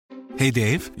Hey,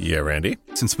 Dave. Yeah, Randy.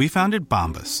 Since we founded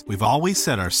Bombas, we've always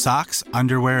said our socks,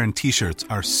 underwear, and T-shirts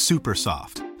are super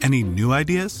soft. Any new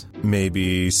ideas?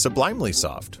 Maybe sublimely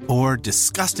soft. Or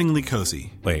disgustingly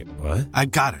cozy. Wait, what? I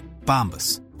got it.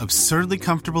 Bombas. Absurdly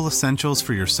comfortable essentials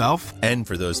for yourself and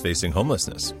for those facing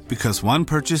homelessness. Because one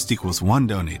purchased equals one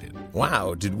donated.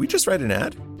 Wow, did we just write an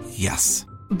ad? Yes.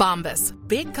 Bombas.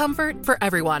 Big comfort for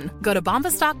everyone. Go to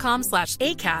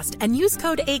bombas.com/ACAST and use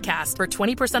code ACAST for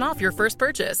 20% off your first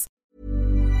purchase.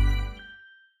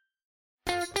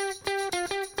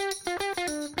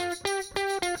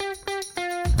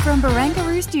 From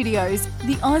Barangaroo Studios,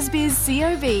 the AusBiz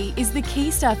COB is the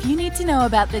key stuff you need to know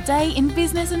about the day in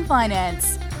business and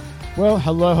finance. Well,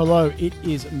 hello. It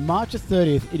is March the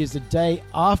 30th. It is the day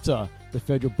after the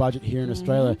federal budget here in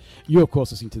Australia. You're, of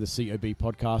course, listening to the COB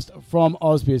podcast from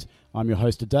AusBiz. I'm your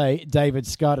host today, David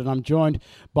Scott, and I'm joined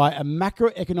by a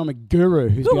macroeconomic guru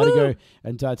who's going to go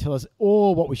and tell us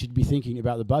all what we should be thinking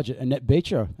about the budget, Annette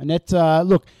Beecher. Annette,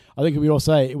 look, I think we all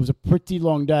say it was a pretty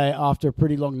long day after a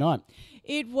pretty long night.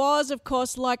 It was, of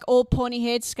course, like all pointy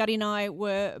heads. Scotty and I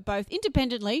were both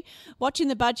independently watching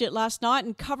the budget last night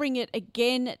and covering it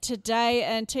again today.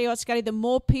 And tell you what, Scotty, the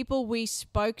more people we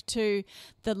spoke to,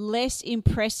 the less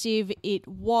impressive it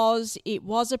was. It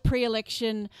was a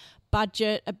pre-election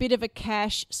budget, a bit of a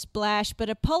cash splash, but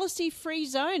a policy-free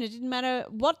zone. It didn't matter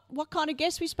what kind of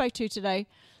guests we spoke to today.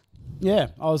 Yeah,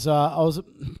 I was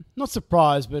not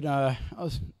surprised, but I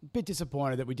was a bit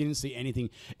disappointed that we didn't see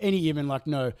any even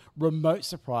remote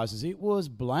surprises. It was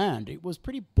bland. It was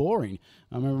pretty boring.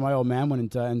 I remember my old man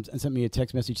went and sent me a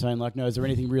text message saying no, is there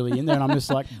anything really in there? And I'm just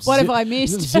like, what have I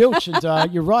missed? Zilch.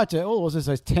 And you're right. All it was is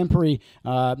those temporary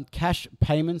cash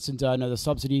payments and the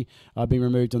subsidy being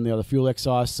removed on the other fuel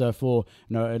excise for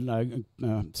a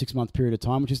 6-month period of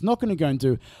time, which is not going to go and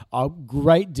do a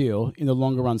great deal in the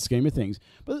longer run scheme of things.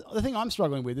 But the thing I'm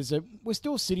struggling with is that we're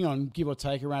still sitting on, give or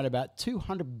take, around about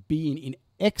 $200 billion in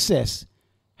excess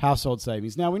household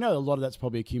savings. Now, we know a lot of that's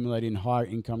probably accumulated in higher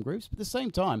income groups, but at the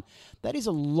same time, that is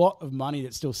a lot of money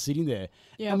that's still sitting there.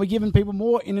 Yeah. And we're giving people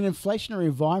more in an inflationary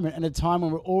environment at a time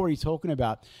when we're already talking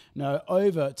about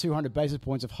over 200 basis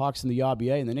points of hikes in the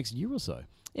RBA in the next year or so.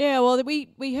 Yeah, well,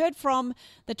 we heard from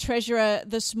the Treasurer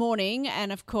this morning,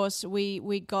 and of course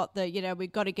we got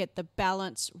we've got to get the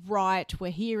balance right.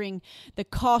 We're hearing the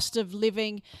cost of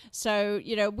living, so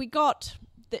we got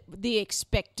the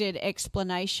expected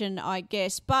explanation, I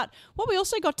guess. But what we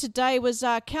also got today was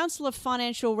Council of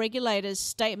Financial Regulators'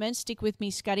 statement. Stick with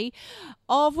me, Scuddy,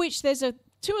 of which there's 2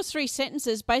 or 3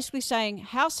 sentences basically saying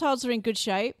households are in good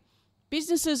shape.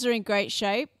 Businesses are in great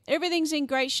shape. Everything's in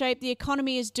great shape. The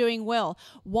economy is doing well.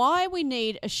 Why we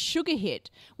need a sugar hit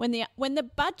when the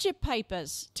budget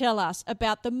papers tell us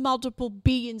about the multiple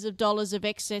billions of dollars of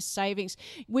excess savings?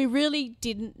 We really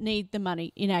didn't need the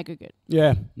money in aggregate.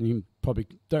 Yeah, you probably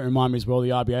don't remind me as well. The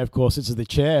RBA, of course, is the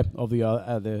chair of the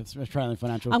Australian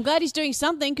Financial. I'm glad he's doing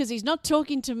something because he's not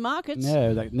talking to markets.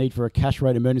 Yeah, that need for a cash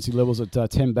rate emergency levels at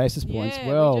 10 basis points. Yeah,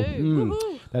 well, we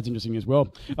do. That's interesting as well.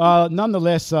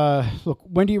 Nonetheless, look,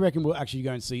 when do you reckon we'll actually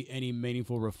go and see any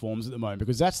meaningful reforms at the moment?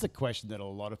 Because that's the question that a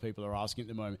lot of people are asking at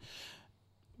the moment.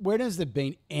 Where has there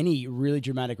been any really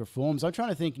dramatic reforms? I'm trying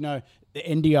to think, the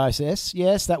NDIS,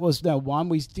 yes, that was one.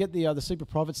 We did the super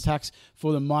profits tax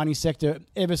for the mining sector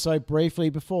ever so briefly.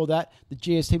 Before that, the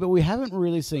GST, but we haven't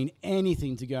really seen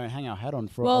anything to go and hang our hat on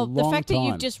for a long time. Well, the fact that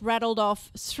you've just rattled off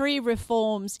 3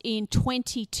 reforms in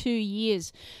 22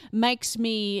 years makes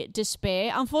me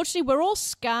despair. Unfortunately, we're all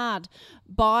scarred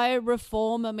by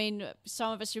reform. I mean,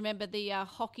 some of us remember the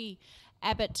hockey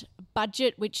Abbott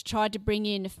budget, which tried to bring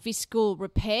in fiscal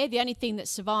repair. The only thing that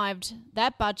survived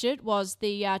that budget was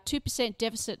the 2%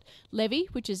 deficit levy,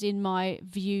 which is in my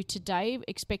view today.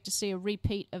 Expect to see a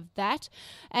repeat of that.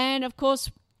 And of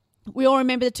course, we all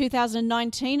remember the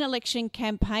 2019 election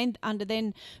campaign under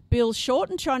then Bill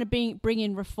Shorten trying to bring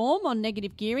in reform on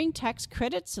negative gearing, tax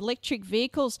credits, electric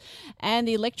vehicles, and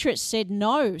the electorate said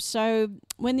no. So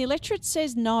when the electorate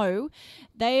says no,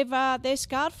 they're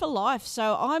scarred for life.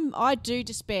 So I do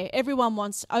despair. Everyone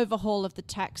wants overhaul of the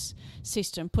tax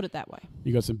system, put it that way.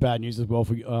 You got some bad news as well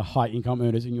for high income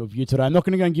earners in your view today. I'm not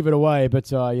going to go and give it away,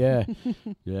 but yeah,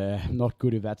 not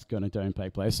good if that's going to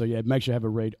take place. So yeah, make sure you have a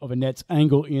read of Annette's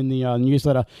angle in the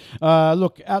newsletter.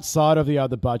 Look, outside of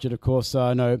the budget, of course,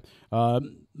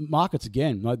 markets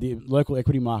again, like the local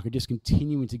equity market, just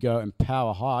continuing to go and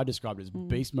power high. I described it as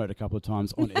beast mode a couple of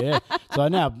times on air. So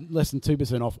now less than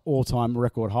 2% off all-time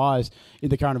record highs in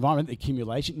the current environment. The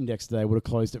accumulation index today would have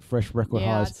closed at fresh record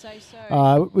highs. I'd say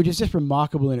so. Which is just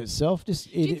remarkable in itself. Do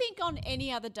you think on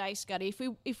any other day, Scuddy,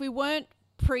 if we weren't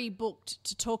pre-booked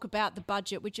to talk about the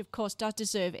budget, which of course does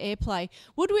deserve airplay,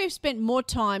 would we have spent more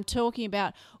time talking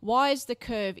about why is the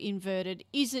curve inverted?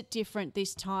 Is it different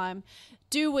this time?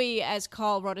 Do we, as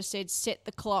Kyle Rodder said, set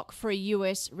the clock for a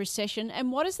US recession?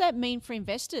 And what does that mean for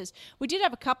investors? We did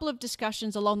have a couple of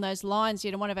discussions along those lines.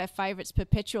 One of our favourites,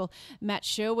 Perpetual, Matt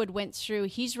Sherwood, went through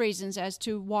his reasons as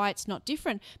to why it's not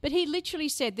different. But he literally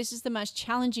said this is the most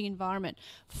challenging environment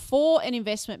for an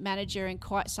investment manager in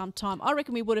quite some time. I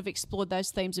reckon we would have explored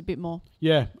those themes a bit more.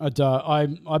 Yeah, I've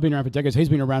been around for decades. He's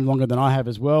been around longer than I have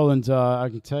as well. And I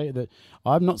can tell you that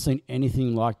I've not seen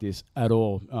anything like this at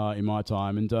all in my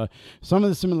time. And some of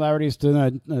the similarities to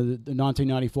the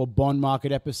 1994 bond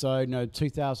market episode,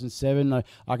 2007,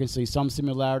 I can see some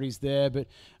similarities there. But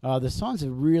the signs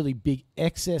of really big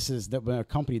excesses that were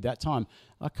accompanied that time,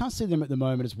 I can't see them at the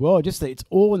moment as well. Just that it's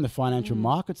all in the financial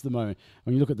markets at the moment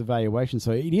when you look at the valuation.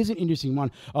 So it is an interesting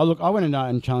one. I went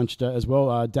and challenged as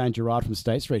well Dan Gerard from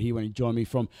State Street here when he joined me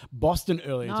from Boston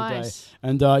earlier today.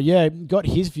 And got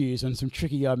his views on some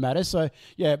tricky matters. So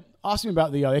asked him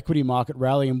about the equity market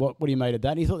rally and what he made of that.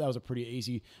 And he thought that was a pretty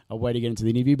easy way to get into the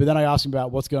interview. But then I asked him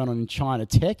about what's going on in China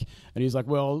tech. And he's like,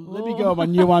 well, let me go on my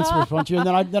nuance response to you.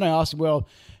 And then I asked him, well,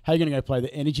 how are you going to go play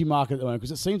the energy market at the moment?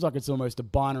 Because it seems like it's almost a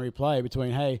binary play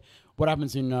between, hey, what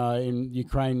happens in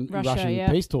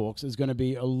Ukraine-Russian peace talks is going to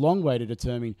be a long way to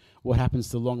determine what happens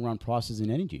to long-run prices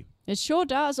in energy. It sure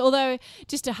does. Although,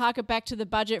 just to hark it back to the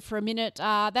budget for a minute,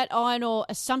 that iron ore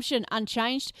assumption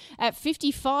unchanged at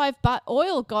 55, but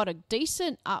oil got a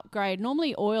decent upgrade.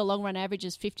 Normally, oil long-run average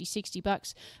is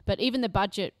 $50-$60, but even the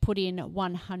budget put in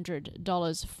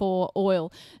 $100 for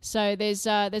oil. So there's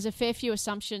a fair few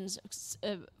assumptions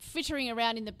fittering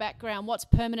around in the background. What's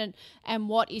permanent and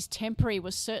what is temporary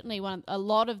was certainly a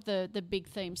lot of the big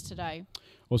themes today.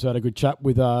 Also had a good chat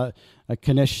with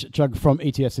Kanesh Chugg from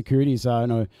ETF Securities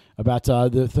about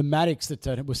the thematics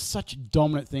that were such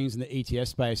dominant things in the ETF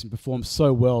space and performed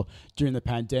so well during the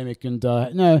pandemic, and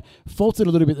faltered a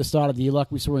little bit at the start of the year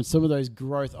like we saw in some of those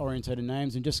growth-oriented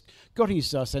names, and just got his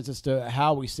sense as to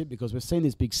how we sit, because we've seen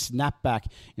this big snapback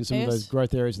in some of those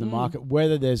growth areas in the market,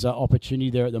 whether there's opportunity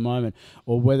there at the moment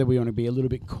or whether we want to be a little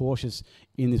bit cautious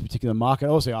in this particular market. I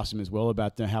also asked him as well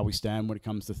about how we stand when it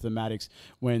comes to thematics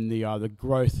when the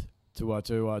growth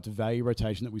to value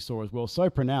rotation that we saw as well so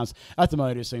pronounced. At the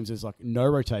moment, it seems there's like no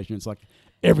rotation. It's like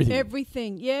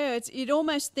everything. Yeah, you'd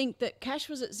almost think that cash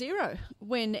was at zero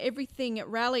when everything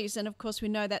rallies, and of course we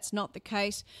know that's not the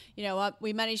case.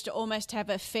 We managed to almost have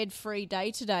a Fed-free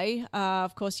day today.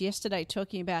 Of course, yesterday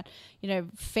talking about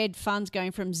Fed funds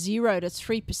going from 0 to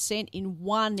 3% in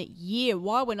 1 year.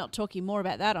 Why we're not talking more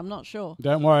about that, I'm not sure.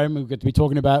 Don't worry, we'll get to be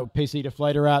talking about PC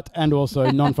deflator out and also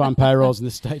non-farm payrolls in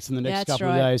the States in the next couple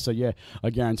of days. So I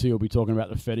guarantee you'll be talking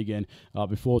about the Fed again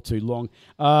before too long.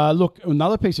 Look,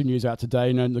 another piece of news out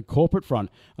today. The corporate front,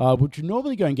 which would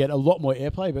normally go and get a lot more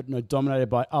airplay, but dominated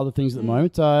by other things at the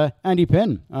moment. Andy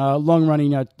Penn,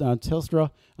 long-running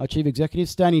Telstra chief executive,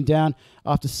 standing down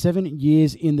after 7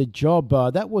 years in the job.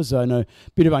 That was a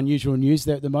bit of unusual news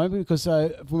there at the moment, because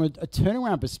from a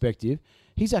turnaround perspective,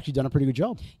 he's actually done a pretty good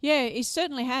job. Yeah, he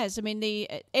certainly has. I mean, the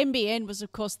NBN was,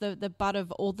 of course, the butt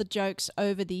of all the jokes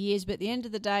over the years, but at the end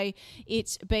of the day,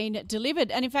 it's been delivered.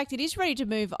 And in fact, it is ready to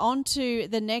move on to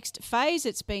the next phase.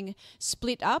 It's being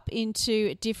split up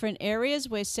into different areas.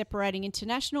 We're separating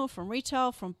international from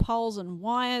retail, from poles and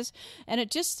wires. And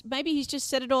maybe he's just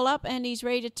set it all up and he's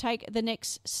ready to take the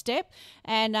next step.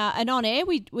 And on air,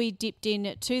 we dipped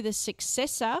in to the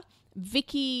successor,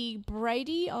 Vicky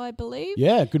Brady, I believe.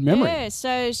 Yeah, good memory. Yeah,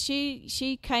 so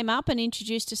she came up and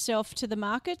introduced herself to the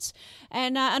markets,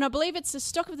 and I believe it's the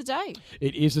stock of the day.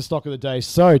 It is the stock of the day.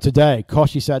 So today,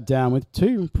 Koshi sat down with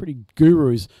two pretty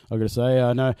gurus, I've got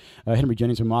to say. Henry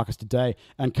Jennings from Markets Today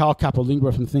and Carl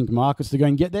Capolingua from Think Markets to go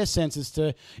and get their sense as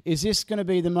to, is this going to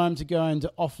be the moment to go and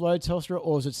offload Telstra,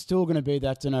 or is it still going to be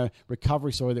that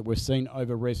recovery story that we've seen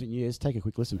over recent years? Take a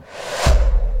quick listen.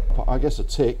 I guess a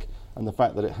tick. And the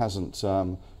fact that it hasn't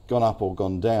gone up or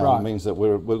gone down means that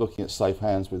we're looking at safe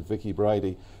hands with Vicky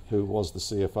Brady, who was the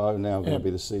CFO, now going to be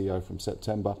the CEO from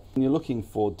September. And you're looking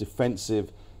for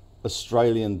defensive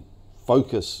Australian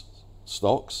focus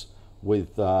stocks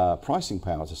with pricing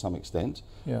power to some extent,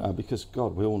 because,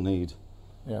 God, we all need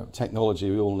technology,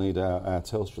 we all need our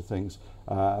Telstra things.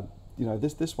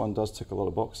 This one does tick a lot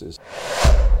of boxes.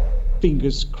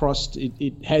 Fingers crossed,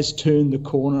 it has turned the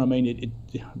corner. I mean,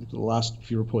 the last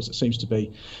few reports, it seems to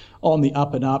be on the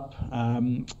up and up.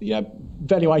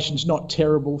 Valuation's not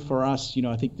terrible for us.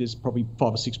 I think there's probably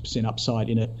 5 or 6% upside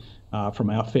in it. from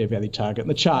our fair value target. And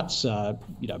the chart's,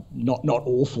 not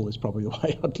awful is probably the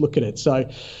way I'd look at it. So,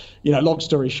 long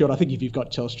story short, I think if you've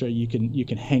got Telstra, you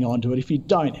can hang on to it. If you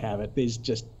don't have it, there's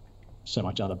just so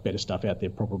much other better stuff out there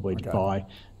probably to buy.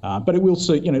 But it will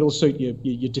suit, it'll suit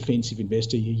your defensive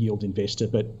investor, your yield investor,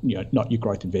 but not your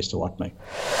growth investor like me.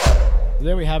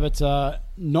 There we have it.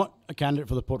 Not a candidate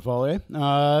for the portfolio.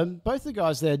 Both the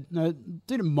guys there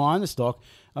didn't mind the stock.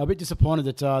 A bit disappointed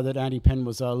that Andy Penn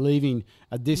was leaving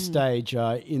at this stage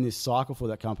in this cycle for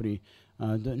that company.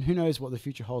 Who knows what the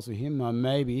future holds for him?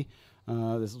 Maybe.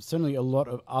 There's certainly a lot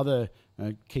of other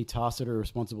key tasks that are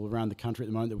responsible around the country at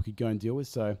the moment that we could go and deal with.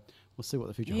 So we'll see what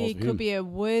the future holds for him. He could be a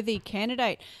worthy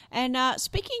candidate. And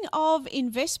speaking of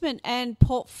investment and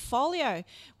portfolio,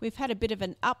 we've had a bit of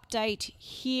an update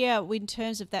here in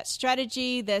terms of that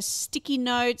strategy. The sticky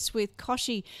notes with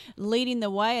Koshi leading the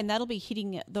way, and that'll be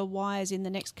hitting the wires in the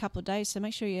next couple of days. So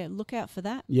make sure you look out for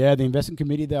that. Yeah, the investment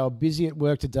committee, they were busy at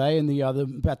work today, and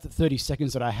about the 30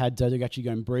 seconds that I had to actually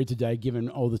go and breathe today, given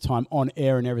all the time on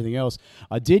air and everything else,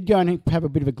 I did go and have a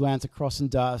bit of a glance across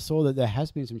and saw that there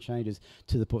has been some changes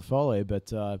to the portfolio.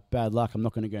 But bad luck. I'm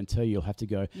not going to go and tell you. You'll have to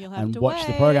go and watch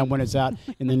the program when it's out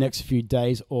in the next few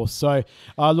days or so.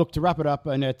 Look, to wrap it up,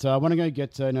 Annette, I want to go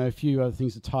get a few other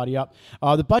things to tidy up.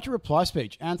 The budget reply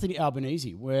speech, Anthony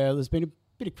Albanese, where there's been a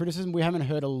bit of criticism. We haven't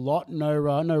heard a lot. No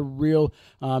real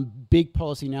big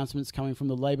policy announcements coming from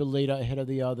the Labor leader ahead of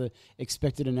the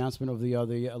expected announcement of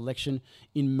the election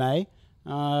in May.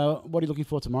 What are you looking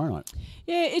for tomorrow night?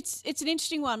 Yeah, it's an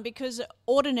interesting one because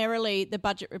ordinarily the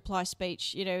budget reply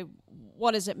speech,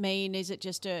 what does it mean? Is it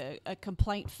just a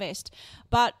complaint fest?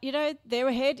 But, they're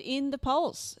ahead in the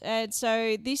polls. And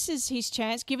so this is his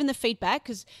chance, given the feedback,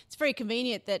 because it's very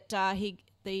convenient that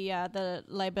the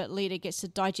Labor leader gets to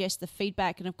digest the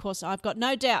feedback. And, of course, I've got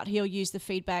no doubt he'll use the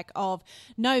feedback of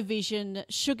no vision,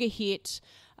 sugar hit,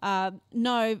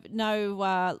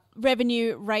 no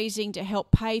revenue raising to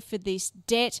help pay for this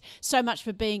debt. So much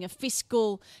for being a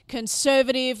fiscal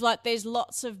conservative. Like, there's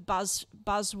lots of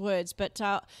buzzwords. But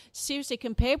seriously,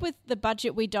 compared with the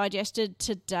budget we digested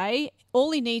today,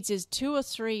 all he needs is 2 or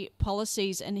 3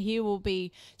 policies and he will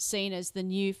be seen as the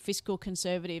new fiscal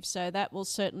conservative. So that will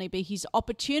certainly be his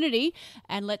opportunity,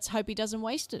 and let's hope he doesn't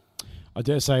waste it. I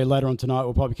dare say later on tonight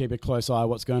we'll probably keep a close eye on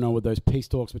what's going on with those peace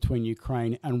talks between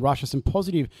Ukraine and Russia. Some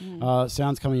positive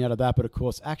sounds coming out of that, but of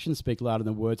course actions speak louder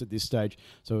than words at this stage.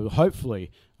 So hopefully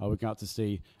we're going to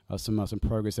see some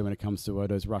progress there when it comes to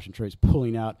those Russian troops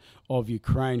pulling out of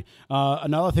Ukraine.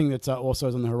 Another thing that also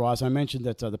is on the horizon, I mentioned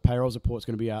that the payrolls report is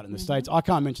going to be out in the States. I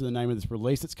can't mention the name of this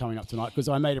release that's coming up tonight because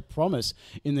I made a promise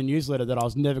in the newsletter that I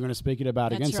was never going to speak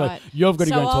about again. Right. So you've got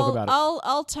to go and talk about it.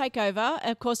 I'll take over.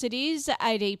 Of course, it is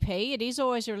ADP. It is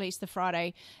always released the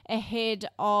Friday ahead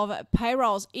of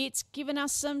payrolls. It's given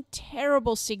us some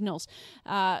terrible signals,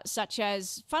 such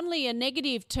as, funnily, a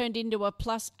negative turned into a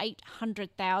plus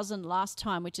 800,000 last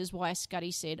time, which is why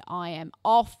Scuddy said, I am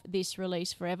off this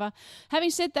release forever. Having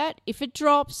said that, if it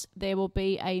drops, there will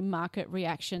be a market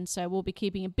reaction. So we'll be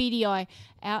keeping a beady eye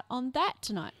out on that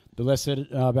tonight. The less said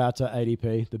about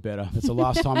ADP, the better. That's the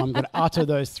last time I'm going to utter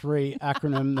those 3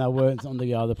 acronym words on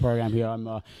the program here. I'm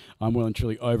well and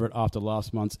truly over it after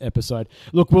last month's episode.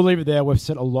 Look, we'll leave it there. We've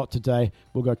said a lot today.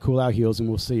 We'll go cool our heels and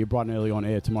we'll see you bright and early on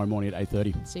air tomorrow morning at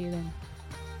 8:30. See you then.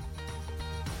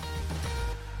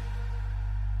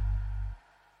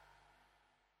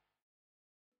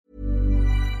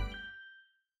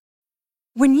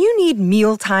 When you need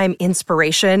mealtime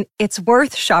inspiration, it's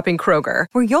worth shopping Kroger,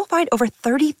 where you'll find over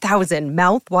 30,000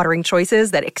 mouth-watering choices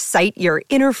that excite your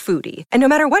inner foodie. And no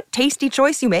matter what tasty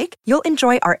choice you make, you'll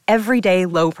enjoy our everyday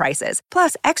low prices,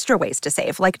 plus extra ways to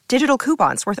save, like digital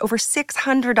coupons worth over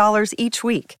 $600 each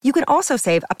week. You can also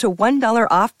save up to $1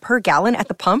 off per gallon at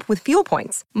the pump with fuel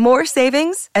points. More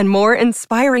savings and more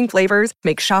inspiring flavors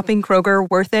make shopping Kroger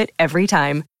worth it every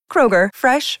time. Kroger,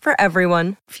 fresh for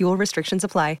everyone. Fuel restrictions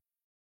apply.